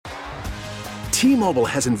T-Mobile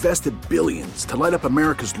has invested billions to light up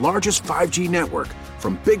America's largest 5G network,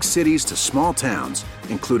 from big cities to small towns,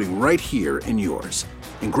 including right here in yours.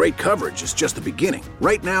 And great coverage is just the beginning.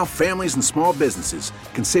 Right now, families and small businesses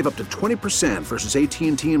can save up to 20% versus AT&T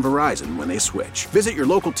and Verizon when they switch. Visit your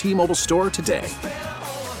local T-Mobile store today.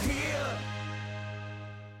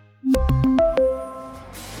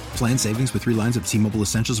 Plan savings with 3 lines of T-Mobile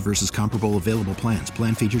Essentials versus comparable available plans.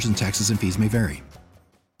 Plan features and taxes and fees may vary.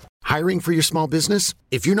 Hiring for your small business?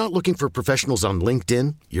 If you're not looking for professionals on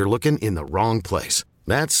LinkedIn, you're looking in the wrong place.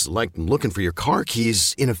 That's like looking for your car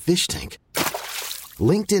keys in a fish tank.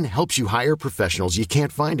 LinkedIn helps you hire professionals you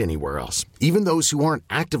can't find anywhere else, even those who aren't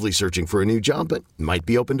actively searching for a new job but might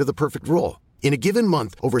be open to the perfect role. In a given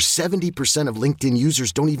month, over 70% of LinkedIn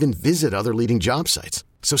users don't even visit other leading job sites.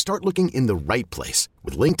 So start looking in the right place.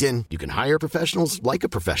 With LinkedIn, you can hire professionals like a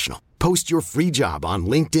professional. Post your free job on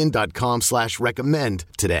linkedin.com/recommend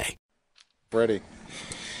today. Ready?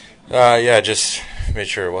 Yeah, just made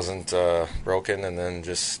sure it wasn't broken, and then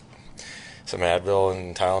just some Advil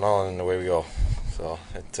and Tylenol, and away we go. So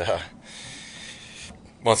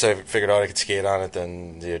once I figured out I could skate on it,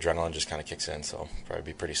 then the adrenaline just kind of kicks in. So probably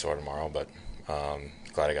be pretty sore tomorrow, but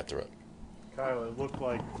glad I got through it. Kyle, it looked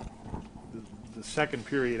like the second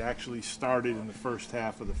period actually started in the first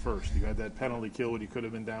half of the first. You had that penalty kill when you could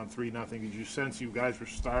have been down 3-0. Did you sense you guys were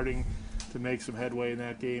starting to make some headway in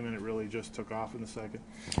that game, and it really just took off in the second?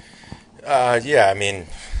 Yeah, I mean,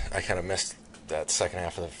 I kind of missed that second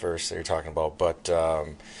half of the first that you're talking about, but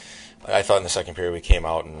I thought in the second period we came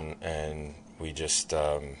out and we just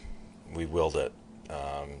we willed it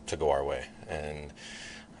to go our way, and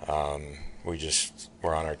we just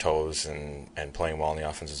were on our toes and playing well in the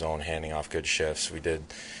offensive zone, handing off good shifts. We did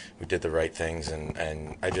the right things,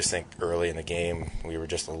 and I just think early in the game we were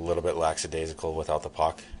just a little bit lackadaisical without the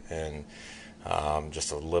puck, and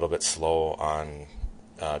just a little bit slow on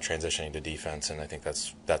transitioning to defense, and I think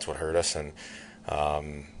that's what hurt us. And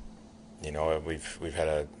we've had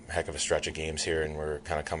a heck of a stretch of games here, and we're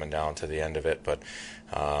kind of coming down to the end of it. But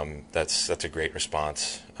that's a great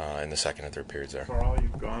response in the second and third periods there. For all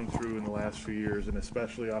you've gone through in the last few years, and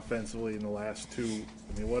especially offensively in the last two,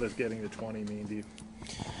 I mean, what does getting to 20 mean to you?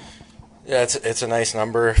 Yeah, it's a nice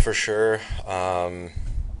number for sure. I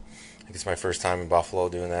think it's my first time in Buffalo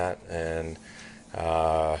doing that, and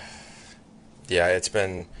yeah, it's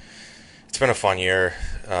been a fun year.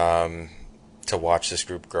 To watch this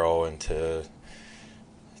group grow and to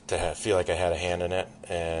feel like I had a hand in it,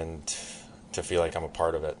 and to feel like I'm a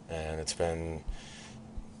part of it. And it's been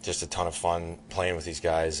just a ton of fun playing with these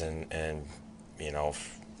guys. And you know,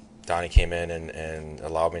 Donnie came in and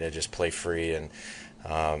allowed me to just play free and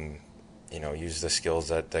use the skills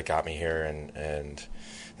that got me here and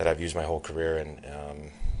that I've used my whole career. And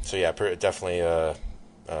so yeah, definitely a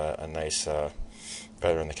nice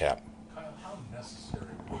feather in the cap. Kyle, how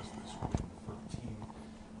necessary was this win for a team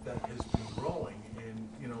that has been growing, and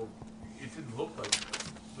it didn't look like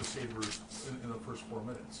the Sabres in the first 4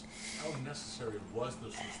 minutes? How necessary was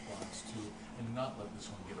this response and not let this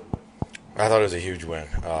one get away? I thought it was a huge win.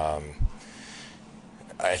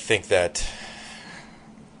 I think that,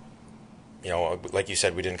 like you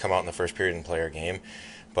said, we didn't come out in the first period and play our game,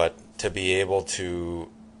 but to be able to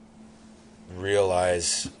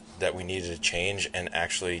realize that we needed to change and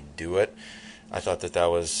actually do it, I thought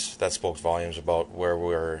that spoke volumes about where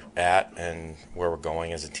we're at and where we're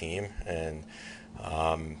going as a team. And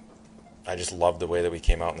I just loved the way that we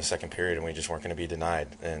came out in the second period, and we just weren't going to be denied.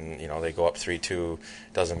 And they go up 3-2,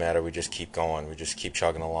 doesn't matter. We just keep going. We just keep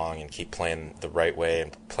chugging along and keep playing the right way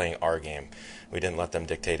and playing our game. We didn't let them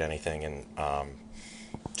dictate anything, and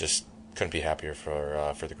just couldn't be happier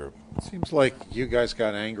for the group. It seems like you guys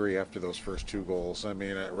got angry after those first 2 goals. I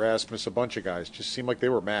mean, Rasmus, a bunch of guys just seemed like they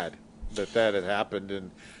were mad that had happened,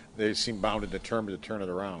 and they seemed bound and determined to turn it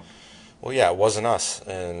around. Well, yeah, it wasn't us,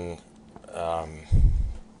 and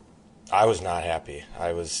I was not happy.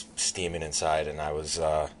 I was steaming inside, and I was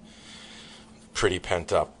pretty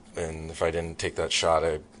pent up. And if I didn't take that shot,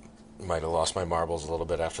 I might have lost my marbles a little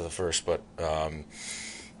bit after the first. But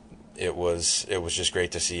it was just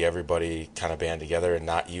great to see everybody kind of band together and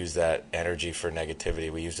not use that energy for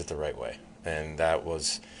negativity. We used it the right way, and that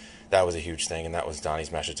was a huge thing. And that was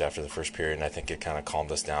Donnie's message after the first period. And I think it kind of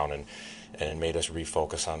calmed us down and made us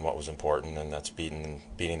refocus on what was important, and that's beating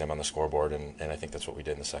them on the scoreboard. And I think that's what we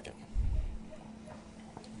did in the second.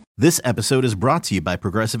 This episode is brought to you by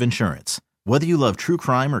Progressive Insurance. Whether you love true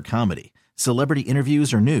crime or comedy, celebrity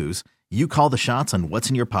interviews or news, you call the shots on what's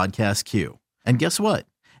in your podcast queue. And guess what?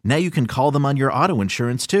 Now you can call them on your auto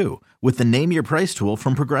insurance too with the Name Your Price tool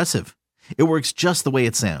from Progressive. It works just the way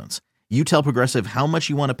it sounds. You tell Progressive how much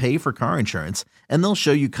you want to pay for car insurance, and they'll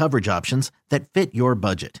show you coverage options that fit your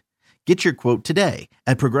budget. Get your quote today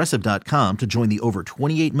at Progressive.com to join the over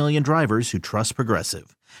 28 million drivers who trust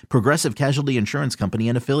Progressive. Progressive Casualty Insurance Company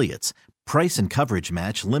and Affiliates. Price and coverage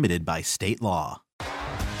match limited by state law.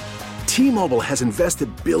 T-Mobile has invested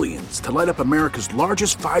billions to light up America's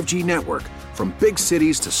largest 5G network, from big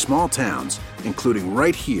cities to small towns, including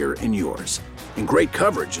right here in yours. And great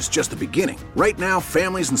coverage is just the beginning. Right now,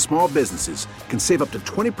 families and small businesses can save up to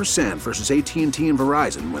 20% versus AT&T and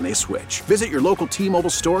Verizon when they switch. Visit your local T-Mobile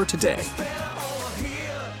store today.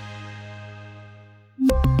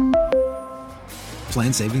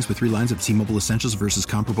 Plan savings with 3 lines of T-Mobile Essentials versus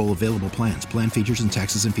comparable available plans. Plan features and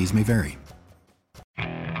taxes and fees may vary.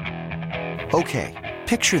 Okay,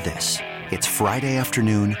 picture this. It's Friday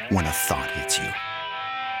afternoon when a thought hits you.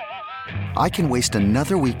 I can waste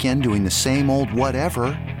another weekend doing the same old whatever,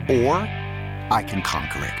 or I can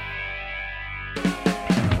conquer it.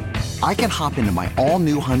 I can hop into my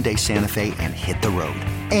all-new Hyundai Santa Fe and hit the road.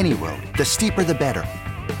 Any road. The steeper the better.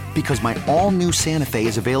 Because my all-new Santa Fe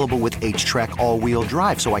is available with H-Track all-wheel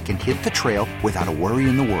drive, so I can hit the trail without a worry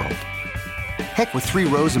in the world. Heck, with 3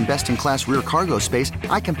 rows and best-in-class rear cargo space,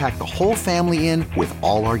 I can pack the whole family in with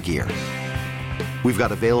all our gear. We've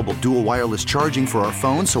got available dual wireless charging for our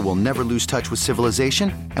phones, so we'll never lose touch with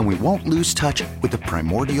civilization, and we won't lose touch with the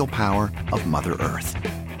primordial power of Mother Earth.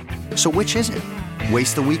 So which is it?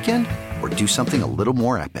 Waste the weekend or do something a little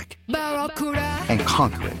more epic? And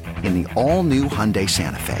conquer it in the all-new Hyundai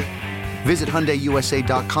Santa Fe. Visit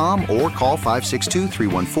HyundaiUSA.com or call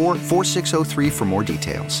 562-314-4603 for more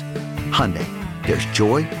details. Hyundai, there's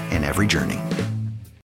joy in every journey.